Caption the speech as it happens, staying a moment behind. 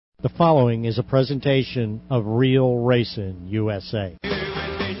The following is a presentation of Real Racing USA.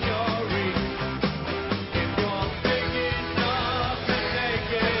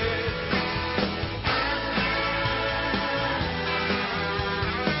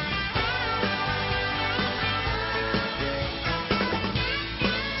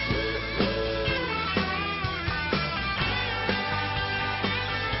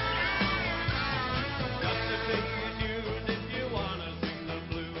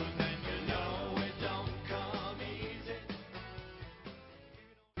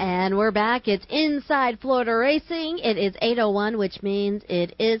 And we're back. It's Inside Florida Racing. It is 8:01, which means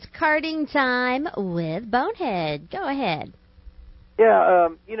it is karting time with Bonehead. Go ahead. Yeah,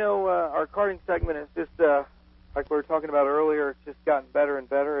 our karting segment is just, like we were talking about earlier, it's just gotten better and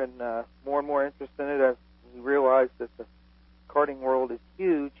better, and more interest in it as we realize that the karting world is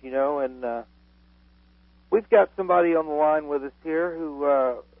huge, and we've got somebody on the line with us here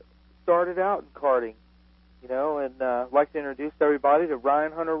who started out in karting. And I'd like to introduce everybody to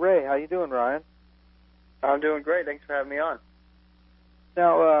Ryan Hunter-Reay. How you doing, Ryan? I'm doing great. Thanks for having me on.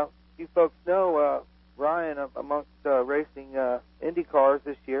 Now, you folks know Ryan, amongst racing Indy cars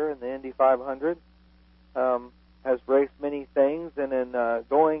this year in the Indy 500, has raced many things. And in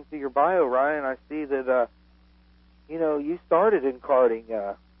going through your bio, Ryan, I see that, you started in karting.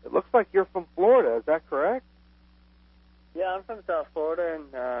 It looks like you're from Florida. Is that correct? Yeah, I'm from South Florida,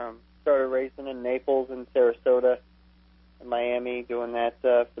 and started racing in Naples and Sarasota and Miami, doing that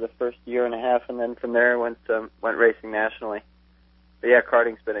for the first year and a half, and then from there went racing nationally. But yeah,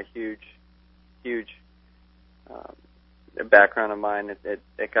 karting's been a huge background of mine.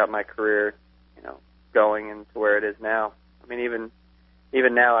 It got my career, going into where it is now. I mean,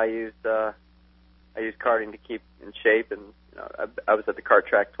 even now I use karting to keep in shape, and I was at the kart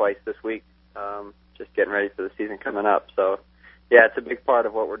track twice this week, just getting ready for the season coming up. So yeah, it's a big part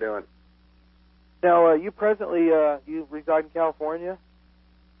of what we're doing. Now, you presently, you reside in California?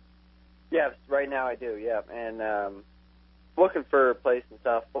 Yes, right now I do, yeah. And looking for a place in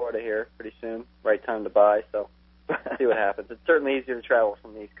South Florida here pretty soon. Right time to buy, so see what happens. It's certainly easier to travel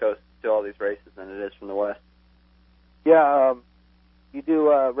from the East Coast to all these races than it is from the West. Yeah, you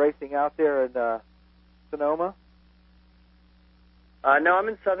do racing out there in Sonoma? No, I'm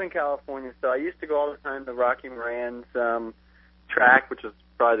in Southern California, so I used to go all the time to Rocky Moran's track, which was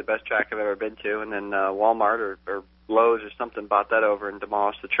probably the best track I've ever been to, and then Walmart or Lowe's or something bought that over and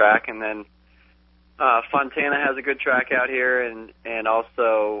demolished the track, and then Fontana has a good track out here, and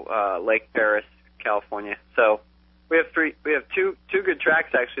also Lake Paris, California. So we have two good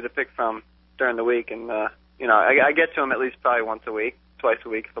tracks actually to pick from during the week, and I get to them at least probably once a week, twice a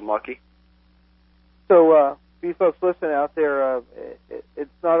week if I'm lucky. So for you folks listening out there, it's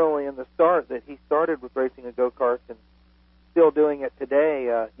not only in the start that he started with racing a go-kart and still doing it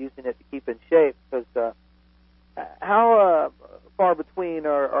today, using it to keep in shape. Because how far between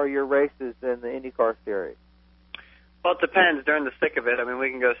are your races in the IndyCar series? Well, it depends. During the thick of it, I mean, we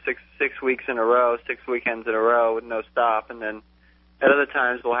can go six weeks in a row, 6 weekends in a row with no stop, and then at other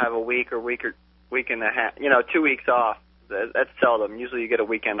times we'll have a week and a half, 2 weeks off. That's seldom. Usually you get a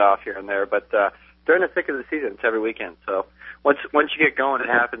weekend off here and there, but during the thick of the season, it's every weekend. So once you get going, it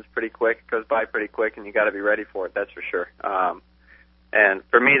happens pretty quick. It goes by pretty quick, and you got to be ready for it. That's for sure. And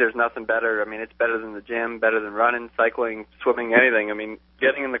for me, there's nothing better. I mean, it's better than the gym, better than running, cycling, swimming, anything. I mean,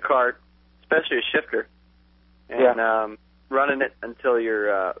 getting in the cart, especially a shifter, and running it until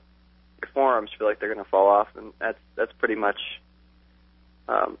your forearms feel like they're going to fall off, and that's pretty much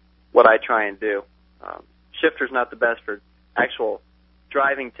what I try and do. Shifter's not the best for actual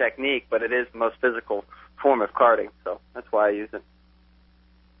driving technique, but it is the most physical form of karting, so that's why I use it.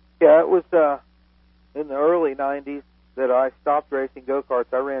 Yeah, it was in the early 90s that I stopped racing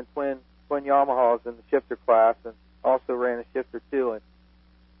go-karts. I ran twin Yamahas in the shifter class and also ran a shifter too, and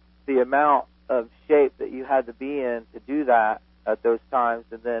the amount of shape that you had to be in to do that at those times,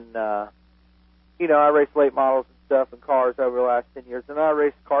 and then, I raced late models and stuff and cars over the last 10 years, and I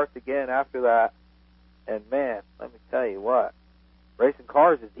raced karts again after that, and man, let me tell you what, racing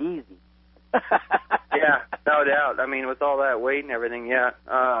cars is easy. Yeah, no doubt. I mean, with all that weight and everything, yeah.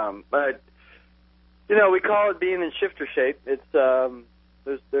 But we call it being in shifter shape. It's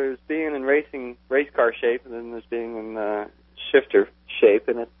there's being in race car shape, and then there's being in shifter shape,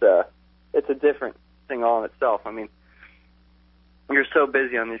 and it's a different thing all in itself. I mean, you're so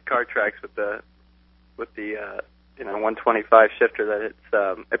busy on these car tracks with the 125 shifter that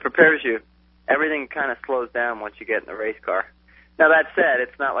it prepares you. Everything kind of slows down once you get in the race car. Now, that said,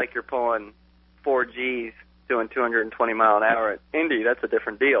 it's not like you're pulling 4 Gs doing 220 mile an hour at Indy. That's a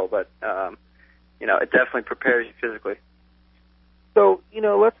different deal, but, it definitely prepares you physically. So,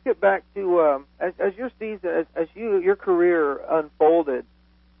 let's get back to as your season, as your career unfolded,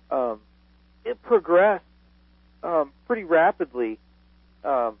 it progressed pretty rapidly.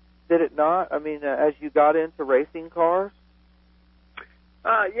 Did it not? I mean, as you got into racing cars?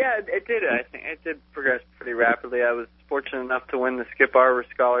 Yeah, it did. I think it did progress pretty rapidly. I was fortunate enough to win the Skip Barber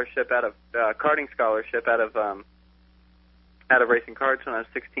scholarship out of karting scholarship out of racing karts when I was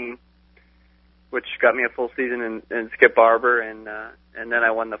 16, which got me a full season in Skip Barber, and then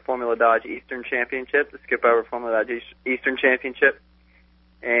I won the Formula Dodge Eastern Championship, the Skip Barber Formula Dodge Eastern Championship,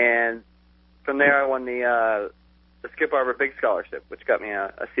 and from there I won the Skip Barber Big Scholarship, which got me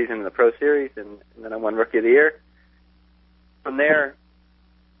a season in the Pro Series, and then I won Rookie of the Year. From there,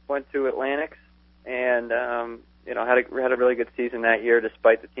 went to Atlantics, and had a really good season that year,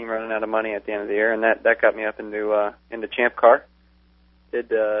 despite the team running out of money at the end of the year, and that got me up into Champ Car. Did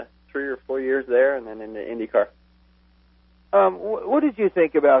 3 or 4 years there, and then into IndyCar. What did you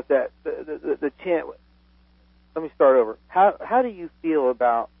think about that? The Champ. Let me start over. How do you feel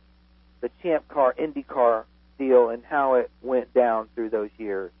about the Champ Car IndyCar deal and how it went down through those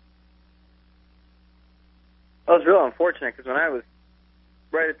years? I was real unfortunate because when I was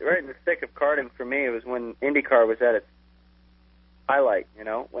right in the thick of karting for me, it was when IndyCar was at its highlight. When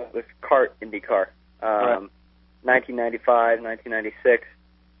it was kart IndyCar, 1995, 1996.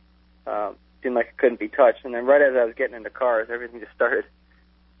 Seemed like it couldn't be touched. And then right as I was getting into cars, everything just started,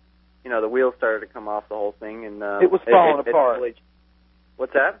 the wheels started to come off the whole thing. And it was falling apart.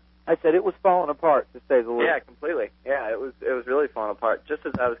 What's that? I said it was falling apart, to say the least. Yeah, completely. Yeah, it was really falling apart just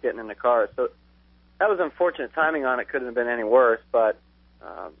as I was getting into cars. So that was unfortunate. Timing on it couldn't have been any worse. But,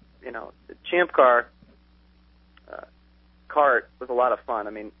 the Champ Car kart was a lot of fun. I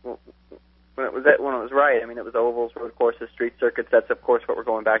mean, when it was right, I mean, it was ovals, road courses, street circuits. That's, of course, what we're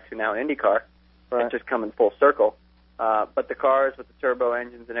going back to now in IndyCar. Right. It's just coming full circle. But the cars with the turbo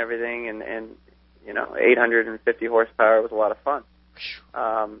engines and everything and 850 horsepower was a lot of fun.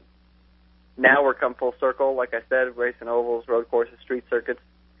 Now we're come full circle, like I said, racing ovals, road courses, street circuits.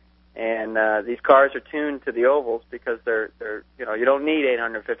 And these cars are tuned to the ovals because they're you don't need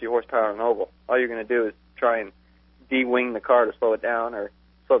 850 horsepower on an oval. All you're going to do is try and de-wing the car to slow it down or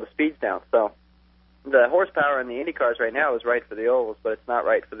slow the speeds down. So the horsepower in the Indy cars right now is right for the ovals, but it's not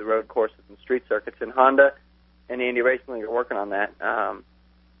right for the road courses and street circuits. And Honda and the Indy Racing League are working on that.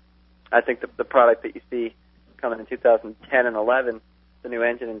 I think the product that you see coming in 2010 and 11, the new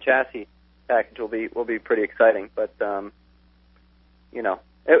engine and chassis package will be pretty exciting. But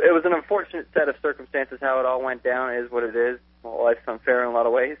it was an unfortunate set of circumstances. How it all went down is what it is. Well, life's unfair in a lot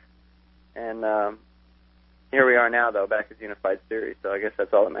of ways, and here we are now, though, back as Unified Series. So I guess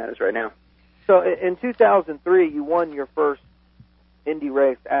that's all that matters right now. So in 2003, you won your first Indy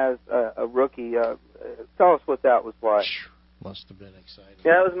race as a rookie. Tell us what that was like. Must have been exciting.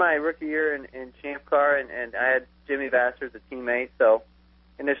 Yeah, that was my rookie year in Champ Car, and I had Jimmy Vasser as a teammate. So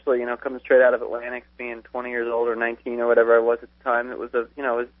initially, coming straight out of Atlantics, being 20 years old or 19 or whatever I was at the time, it was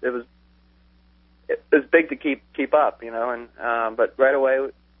big to keep up, and but right away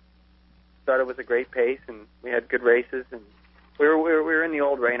started with a great pace, and we had good races, and we were in the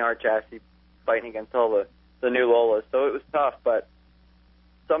old Reynard chassis fighting against all the new Lolas, so it was tough, but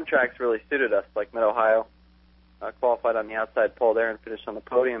some tracks really suited us, like Mid-Ohio. Qualified on the outside pole there and finished on the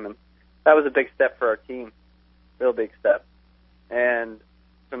podium, and that was a big step for our team, real big step. And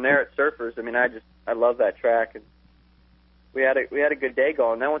from there at Surfers, I mean, I love that track, and we had a good day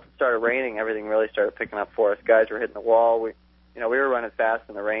going. Then once it started raining, everything really started picking up for us. Guys were hitting the wall. We were running fast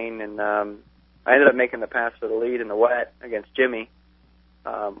in the rain, and I ended up making the pass for the lead in the wet against Jimmy,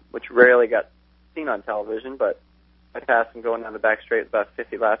 which rarely got seen on television, but I passed him going down the back straight with about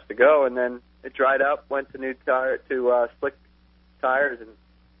 50 laps to go, and then it dried up, went to slick tires, and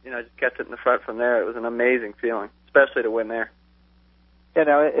just kept it in the front from there. It was an amazing feeling, especially to win there. Yeah,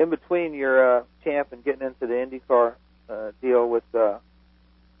 now in between your Champ and getting into the IndyCar deal with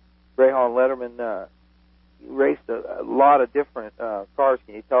Greyhound Letterman, you raced a lot of different cars.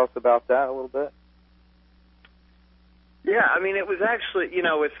 Can you tell us about that a little bit? Yeah, I mean, it was actually,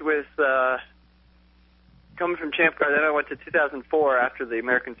 with coming from Champ Car, then I went to 2004 after the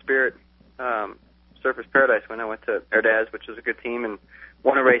American Spirit Surfers Paradise when I went to Erdaz, which was a good team, and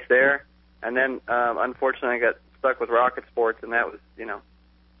won a race there. And then, unfortunately, I got stuck with Rocket Sports, and that was,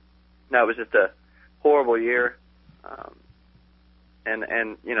 that was just a horrible year. And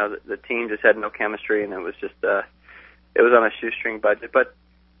the team just had no chemistry, and it was just, it was on a shoestring budget. But,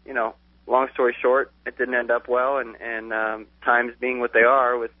 long story short, it didn't end up well, and times being what they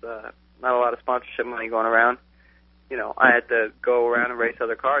are, with not a lot of sponsorship money going around, I had to go around and race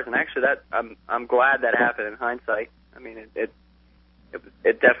other cars. And actually, I'm glad that happened in hindsight. I mean, it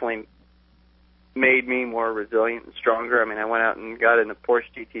it definitely made me more resilient and stronger. I mean, I went out and got in a Porsche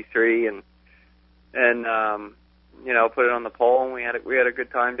GT3 and put it on the pole, and we had a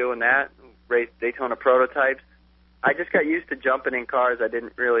good time doing that. Raced Daytona prototypes. I just got used to jumping in cars I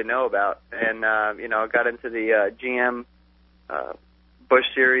didn't really know about, and got into the GM Busch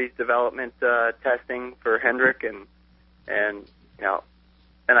Series development testing for Hendrick, and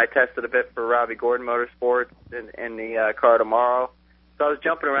I tested a bit for Robbie Gordon Motorsports in the car tomorrow. So I was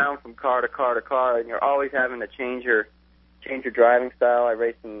jumping around from car to car to car, and you're always having to change your driving style. I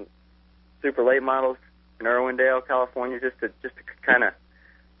raced in super late models in Irwindale, California, just to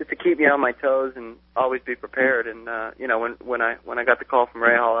keep me on my toes and always be prepared. And when I got the call from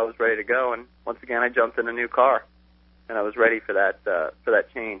Rahal, I was ready to go. And once again, I jumped in a new car, and I was ready for that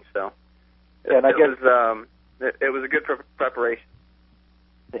change. So it was a good preparation.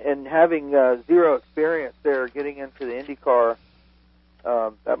 And having zero experience there, getting into the IndyCar,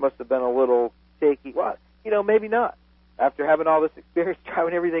 that must have been a little shaky. Well, maybe not. After having all this experience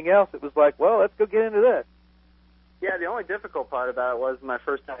driving everything else, it was like, well, let's go get into this. Yeah, the only difficult part about it was my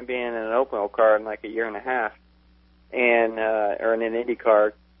first time being in an open wheel car in like a year and a half, or in an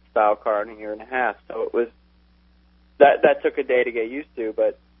IndyCar style car in a year and a half. So it was that took a day to get used to,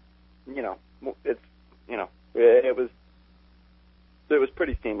 but it was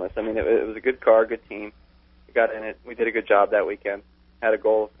pretty seamless. I mean, it was a good car, good team. We got in it. We did a good job that weekend. Had a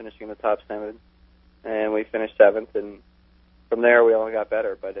goal of finishing in the top 7, and we finished 7th. And from there, we only got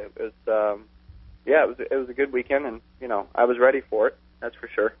better. But it was a good weekend, and I was ready for it. That's for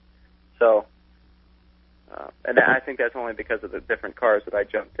sure. So, and I think that's only because of the different cars that I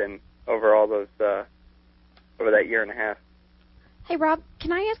jumped in over all those over that year and a half. Hey, Rob,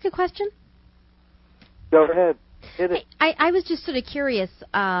 can I ask a question? Go ahead. Hit it. Hey, I was just sort of curious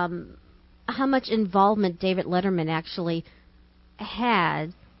how much involvement David Letterman actually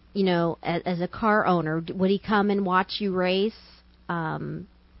had, as a car owner. Would he come and watch you race? Was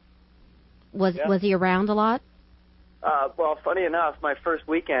he around a lot? Well, funny enough, my first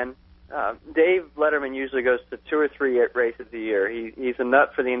weekend, Dave Letterman usually goes to 2 or 3 races a year. He's a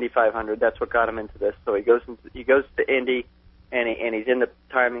nut for the Indy 500. That's what got him into this. So he goes to Indy, and he's in the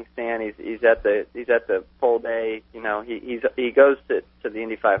timing stand. He's at the pole day. He goes to the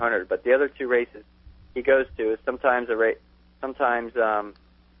Indy 500. But the other 2 races he goes to is sometimes a race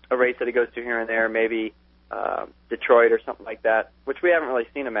that he goes to here and there, maybe Detroit or something like that, which we haven't really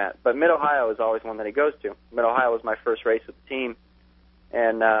seen him at. But Mid-Ohio is always one that he goes to. Mid-Ohio was my first race with the team,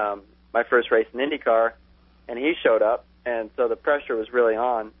 and my first race in IndyCar, and he showed up, and so the pressure was really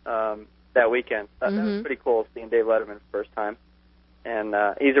on that weekend. That was pretty cool seeing Dave Letterman for the first time. And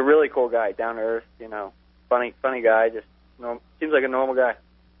he's a really cool guy, down to earth, funny guy, just seems like a normal guy.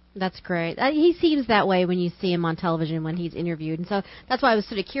 That's great. He seems that way when you see him on television when he's interviewed, and so that's why I was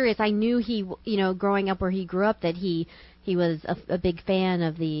sort of curious. I knew he, growing up where he grew up, that he was a big fan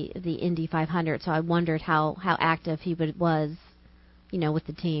of the Indy 500. So I wondered how active he was, with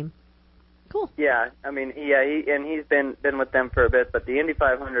the team. Cool. Yeah, I mean, he's been with them for a bit, but the Indy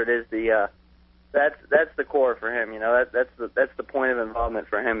 500 is that's the core for him. That's the point of involvement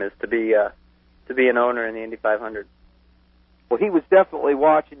for him, is to be an owner in the Indy 500. Well, he was definitely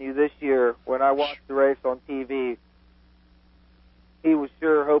watching you this year. When I watched the race on TV, he was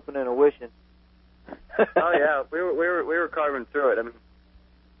sure hoping and wishing. Oh yeah, we were carving through it. I mean,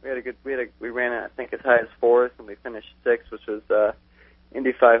 we ran I think as high as 4th, and we finished 6th, which was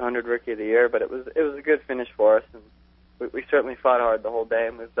Indy 500 Rookie of the Year. But it was a good finish for us, and we certainly fought hard the whole day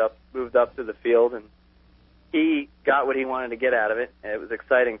and moved up through the field, and he got what he wanted to get out of it. And it was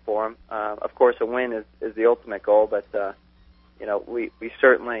exciting for him. Of course, a win is the ultimate goal, but we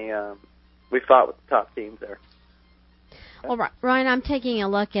certainly we fought with the top teams there. Well, Ryan, I'm taking a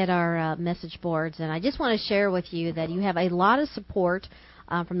look at our message boards, and I just want to share with you that you have a lot of support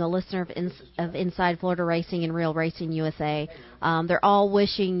from the listener of Inside Florida Racing and Real Racing USA. They're all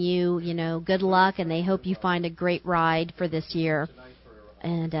wishing you, good luck, and they hope you find a great ride for this year.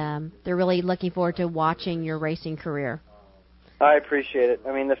 And they're really looking forward to watching your racing career. I appreciate it.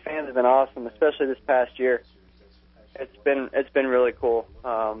 I mean, the fans have been awesome, especially this past year. It's been really cool.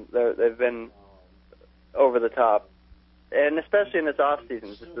 They've been over the top, and especially in this off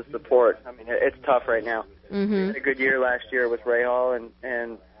season, just the support. I mean, it's tough right now. Mm-hmm. We had a good year last year with Rahal,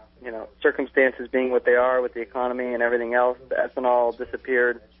 and circumstances being what they are with the economy and everything else. The ethanol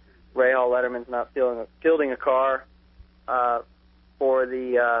disappeared. Rahal Letterman's not fielding a car for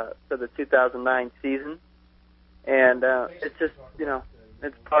the 2009 season, and it's just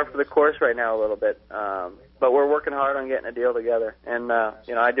it's par for the course right now a little bit. But we're working hard on getting a deal together. And,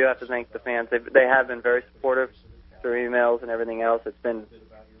 I do have to thank the fans. They have been very supportive. through emails and everything else. It's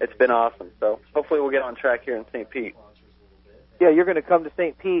been awesome. So hopefully we'll get on track here in St. Pete. Yeah, you're going to come to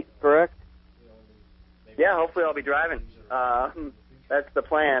St. Pete, correct? Yeah, hopefully I'll be driving. That's the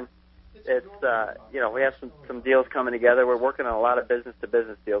plan. It's we have some deals coming together. We're working on a lot of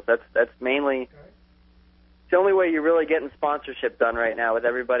business-to-business deals. That's mainly the only way you're really getting sponsorship done right now, with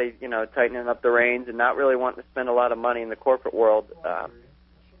everybody tightening up the reins and not really wanting to spend a lot of money in the corporate world.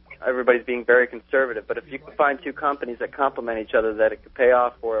 Everybody's being very conservative. But if you can find two companies that complement each other, that it could pay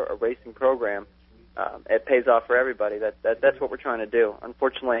off for a racing program, it pays off for everybody. That's what we're trying to do.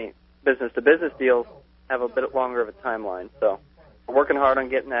 Unfortunately, business-to-business deals have a bit longer of a timeline. So we're working hard on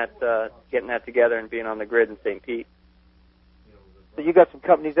getting that together and being on the grid in St. Pete. So you got some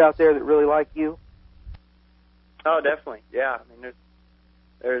companies out there that really like you? Oh, definitely. Yeah. I mean,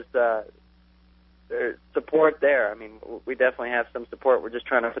 there's support there. I mean, we definitely have some support. We're just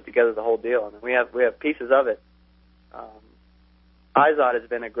trying to put together the whole deal. I mean, we have pieces of it. IZOD has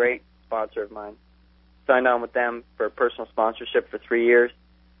been a great sponsor of mine. Signed on with them for personal sponsorship for 3 years,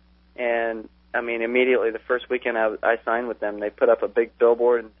 and I mean, immediately the first weekend I signed with them, they put up a big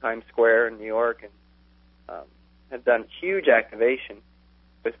billboard in Times Square in New York, and have done huge activation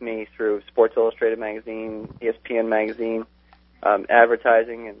with me through Sports Illustrated magazine, ESPN magazine,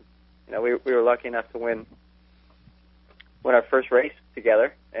 advertising, and we were lucky enough to win our first race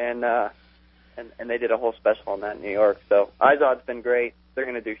together, and they did a whole special on that in New York. So IZOD's been great. They're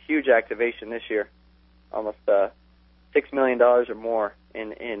going to do huge activation this year, almost $6 million or more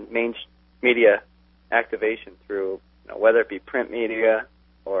in main media activation through whether it be print media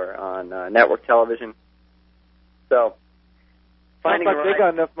or on network television. So sounds like they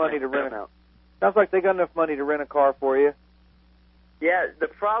got enough money to rent out. Sounds like they got enough money to rent a car for you. Yeah, the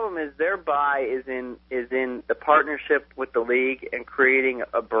problem is their buy is in the partnership with the league and creating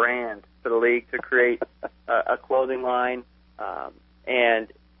a brand for the league to create a clothing line, and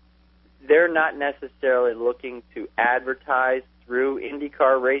they're not necessarily looking to advertise through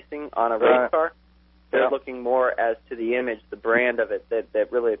IndyCar racing on a race car. They're looking more as to the image, the brand of it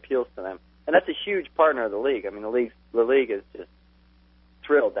that really appeals to them, and that's a huge partner of the league. I mean, the league is just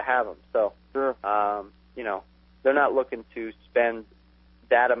thrilled to have them. So, they're not looking to spend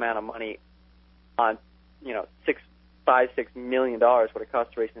that amount of money on, $5-6 million what it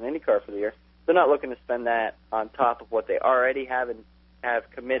costs to race an IndyCar for the year. They're not looking to spend that on top of what they already have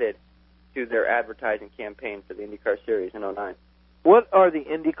committed to their advertising campaign for the IndyCar Series in 2009. What are the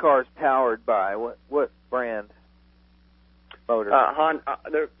IndyCars powered by? What brand motor?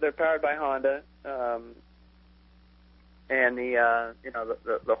 They're powered by Honda, and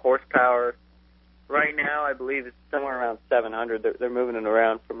the horsepower. Right now, I believe it's somewhere around 700. They're moving it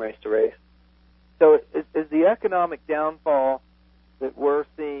around from race to race. So is the economic downfall that we're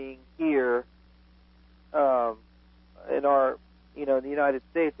seeing here in our, in the United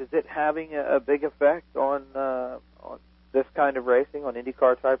States, is it having a big effect on this kind of racing, on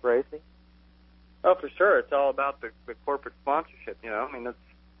IndyCar type racing? Oh, for sure. It's all about the corporate sponsorship. I mean,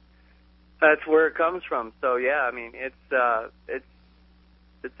 that's where it comes from. So yeah, I mean, it's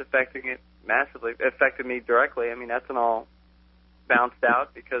affecting it massively. It affected me directly. I mean, ethanol bounced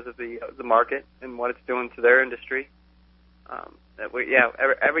out because of the market and what it's doing to their industry.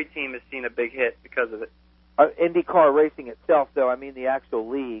 Every team has seen a big hit because of it. IndyCar racing itself, though, I mean the actual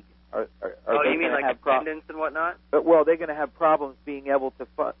league. You mean like attendance and whatnot? Well, they're going to have problems being able to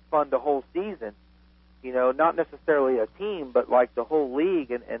fund a whole season. Not necessarily a team, but like the whole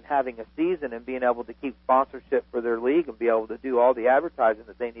league and having a season and being able to keep sponsorship for their league and be able to do all the advertising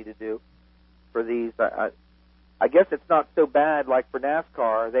that they need to do for these. I guess it's not so bad like for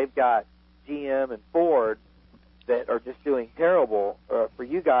NASCAR. They've got GM and Ford that are just doing terrible. For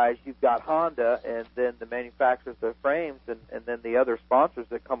you guys, you've got Honda and then the manufacturers of frames and then the other sponsors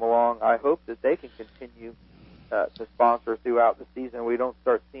that come along. I hope that they can continue to sponsor throughout the season. We don't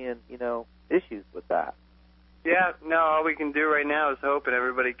start seeing, issues with that. Yeah, no, all we can do right now is hope and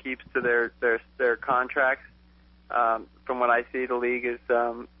everybody keeps to their contracts. From what I see, the league is,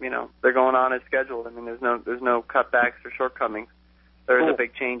 they're going on as scheduled. I mean, there's no cutbacks or shortcomings. There is a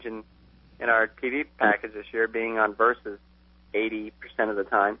big change in our TV package this year, being on Versus 80% of the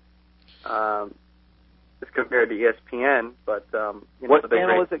time, as compared to ESPN. But what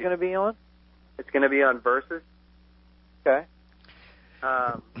channel is it going to be on? It's going to be on Versus. Okay.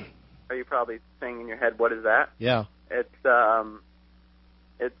 Are you probably saying in your head, what is that? Yeah. It's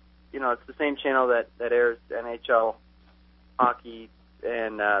it's the same channel that airs NHL hockey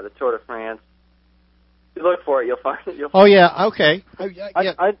and the Tour de France. If you look for it, you'll find it. Oh yeah, okay.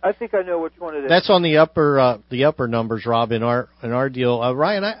 I think I know which one it is. That's on the upper numbers, Rob, in our deal.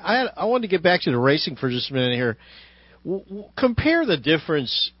 Ryan, I wanted to get back to the racing for just a minute here. Compare the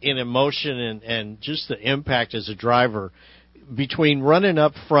difference in emotion and just the impact as a driver between running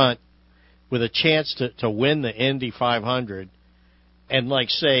up front with a chance to win the Indy 500 and, like,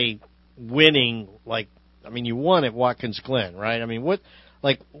 say, winning, like, I mean, you won at Watkins Glen, right? I mean,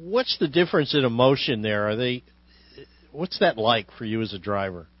 what's the difference in emotion there? What's that like for you as a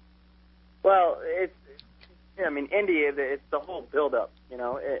driver? Well, Indy, it's the whole build-up,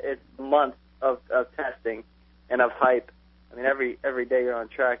 it's months of testing and of hype. I mean, every day you're on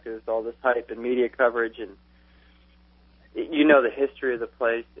track, there's all this hype and media coverage, and the history of the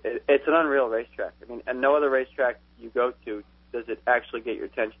place. It's an unreal racetrack. I mean, and no other racetrack you go to does it actually get your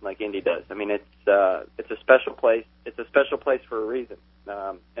attention like Indy does. I mean, it's a special place. It's a special place for a reason,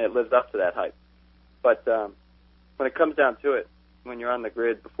 and it lives up to that hype. But when it comes down to it, when you're on the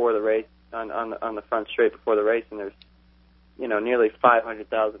grid before the race, on the front straight before the race, and there's nearly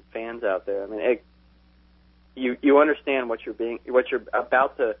 500,000 fans out there. I mean, you understand what you're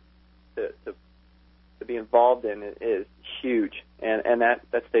about to be involved in is huge, and that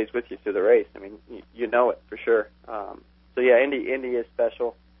stays with you through the race. I mean, you know it for sure. So yeah, Indy is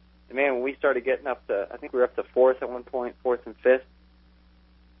special. And man, when we started getting up to, I think we were up to fourth at one point, fourth and fifth.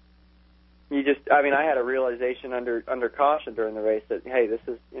 I had a realization under caution during the race that, hey, this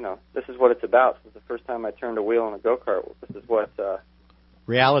is what it's about. This is the first time I turned a wheel on a go-kart. This is what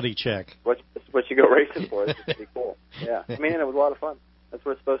reality check. What you go racing for. This is pretty cool. Yeah, I mean, it was a lot of fun. That's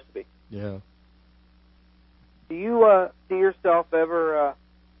what it's supposed to be. Yeah. Do you see yourself ever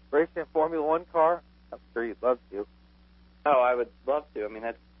racing a Formula One car? I'm sure you'd love to. Oh, I would love to. I mean,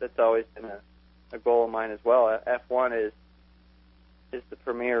 that's always been a goal of mine as well. F1 is the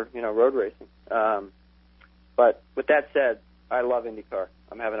premier, road racing. But with that said, I love IndyCar.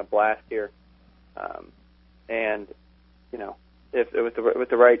 I'm having a blast here, and if with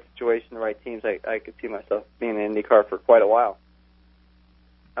the right situation, the right teams, I could see myself being in IndyCar for quite a while.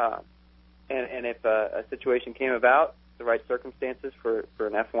 And if a situation came about, the right circumstances for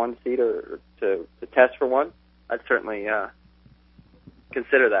an F1 seat or to test for one, I'd certainly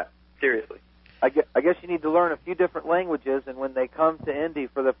consider that seriously. I guess you need to learn a few different languages, and when they come to Indy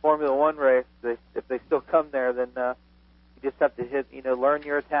for the Formula One race, if they still come there, then you just have to learn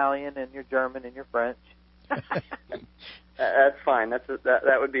your Italian and your German and your French. That's fine.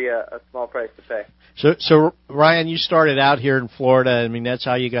 That would be a small price to pay. So Ryan, you started out here in Florida. I mean, that's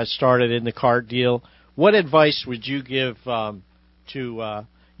how you got started in the kart deal. What advice would you give to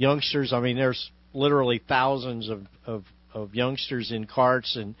youngsters? I mean, there's literally thousands of youngsters in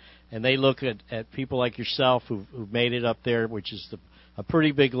karts, and they look at people like yourself who've made it up there, which is a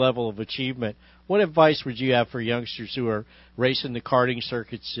pretty big level of achievement. What advice would you have for youngsters who are racing the karting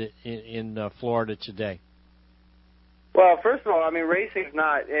circuits in Florida today? Well, first of all, I mean, racing's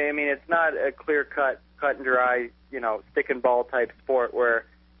not. I mean, it's not a cut and dry, stick and ball type sport where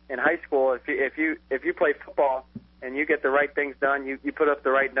in high school, if you play football and you get the right things done, you put up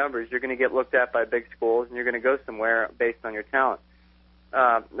the right numbers, you're going to get looked at by big schools, and you're going to go somewhere based on your talent.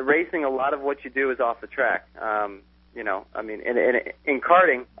 The racing, a lot of what you do is off the track. I mean, in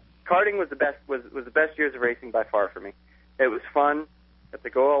karting was the best years of racing by far for me. It was fun. Have to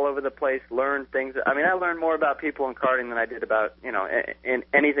go all over the place, learn things. I mean, I learned more about people in karting than I did about in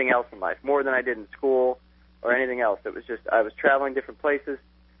anything else in life, more than I did in school or anything else. It was just I was traveling different places,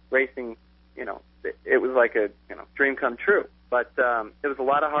 racing. It was like a dream come true. But it was a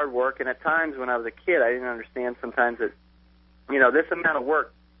lot of hard work, and at times when I was a kid, I didn't understand sometimes that this amount of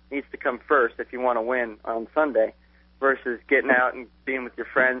work needs to come first if you want to win on Sunday, versus getting out and being with your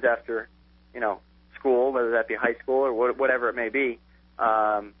friends after school, whether that be high school or whatever it may be.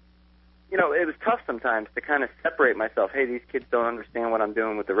 It was tough sometimes to kind of separate myself. Hey, these kids don't understand what I'm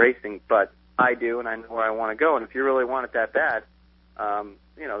doing with the racing, but I do, and I know where I want to go. And if you really want it that bad,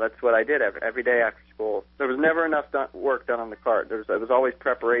 that's what I did every day after school. There was never enough work done on the kart. There was always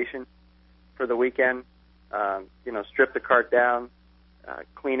preparation for the weekend. Strip the kart down,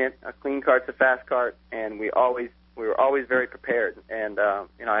 clean it. A clean kart's a fast kart, and we were always very prepared. And I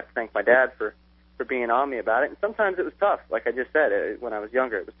have to thank my dad for being on me about it. And sometimes it was tough. Like I just said, when I was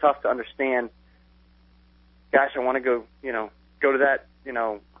younger, it was tough to understand, gosh, I want to go to that,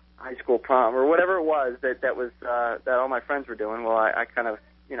 high school prom or whatever it was that was that all my friends were doing. Well, I kind of,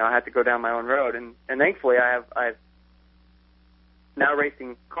 I had to go down my own road. And thankfully I've now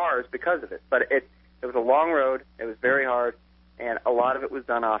racing cars because of it. But it was a long road. It was very hard. And a lot of it was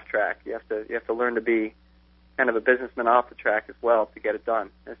done off track. You have to learn to be kind of a businessman off the track as well to get it done.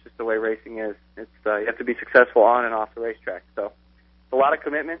 That's just the way racing is. It's you have to be successful on and off the racetrack. So it's a lot of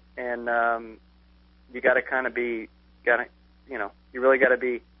commitment, and you got to kind of be, you really got to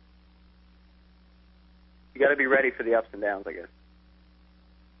be got to be ready for the ups and downs, I guess.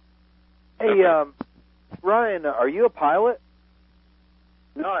 Hey, Ryan, are you a pilot?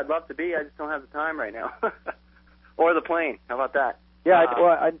 No, I'd love to be. I just don't have the time right now. Or the plane. How about that? Yeah,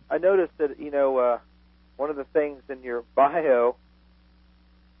 I noticed that, one of the things in your bio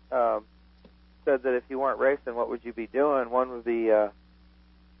said that if you weren't racing, what would you be doing? One would be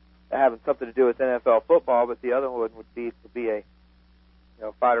having something to do with NFL football, but the other one would be to be a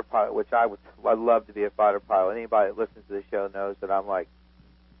fighter pilot, which I'd love to be a fighter pilot. Anybody that listens to the show knows that I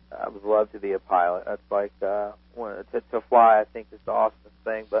would love to be a pilot. That's like to fly. I think is the awesomest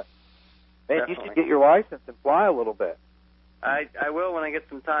thing. But man, Definitely. You should get your license and fly a little bit. I will when I get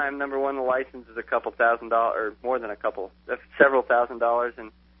some time. Number one, the license is $2,000, or more than several $1,000s,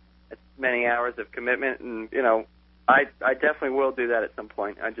 and it's many hours of commitment. And I definitely will do that at some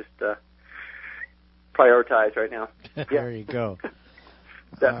point. I just prioritize right now. There you go.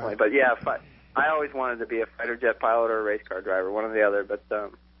 Definitely, but yeah, I always wanted to be a fighter jet pilot or a race car driver, one or the other. But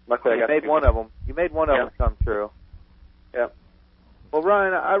luckily, you made one of them. You made one of them come true. Yeah. Well,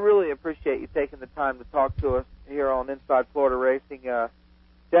 Ryan, I really appreciate you taking the time to talk to us here on Inside Florida Racing.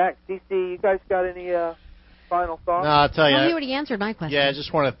 Jack, CC, you guys got any final thoughts? No, I'll tell you. Well, he already answered my question. Yeah, I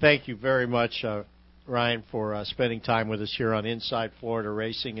just want to thank you very much, Ryan, for spending time with us here on Inside Florida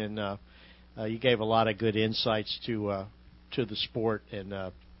Racing, and you gave a lot of good insights to the sport.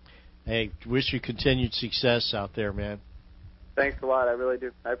 And hey, wish you continued success out there, man. Thanks a lot. I really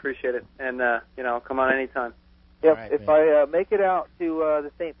do. I appreciate it. And come on anytime. Yep. Right, if man. I make it out to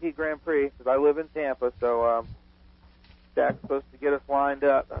the St. Pete Grand Prix, because I live in Tampa, so Jack's supposed to get us lined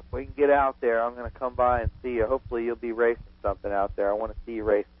up. If we can get out there, I'm going to come by and see you. Hopefully you'll be racing something out there. I want to see you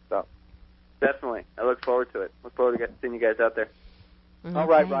racing something. Definitely. I look forward to it. Look forward to seeing you guys out there. Okay. All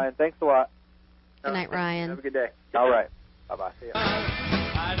right, Ryan. Thanks a lot. Good night, Ryan. Have a good day. All right. Bye-bye. See ya.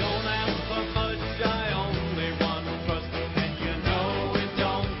 I don't have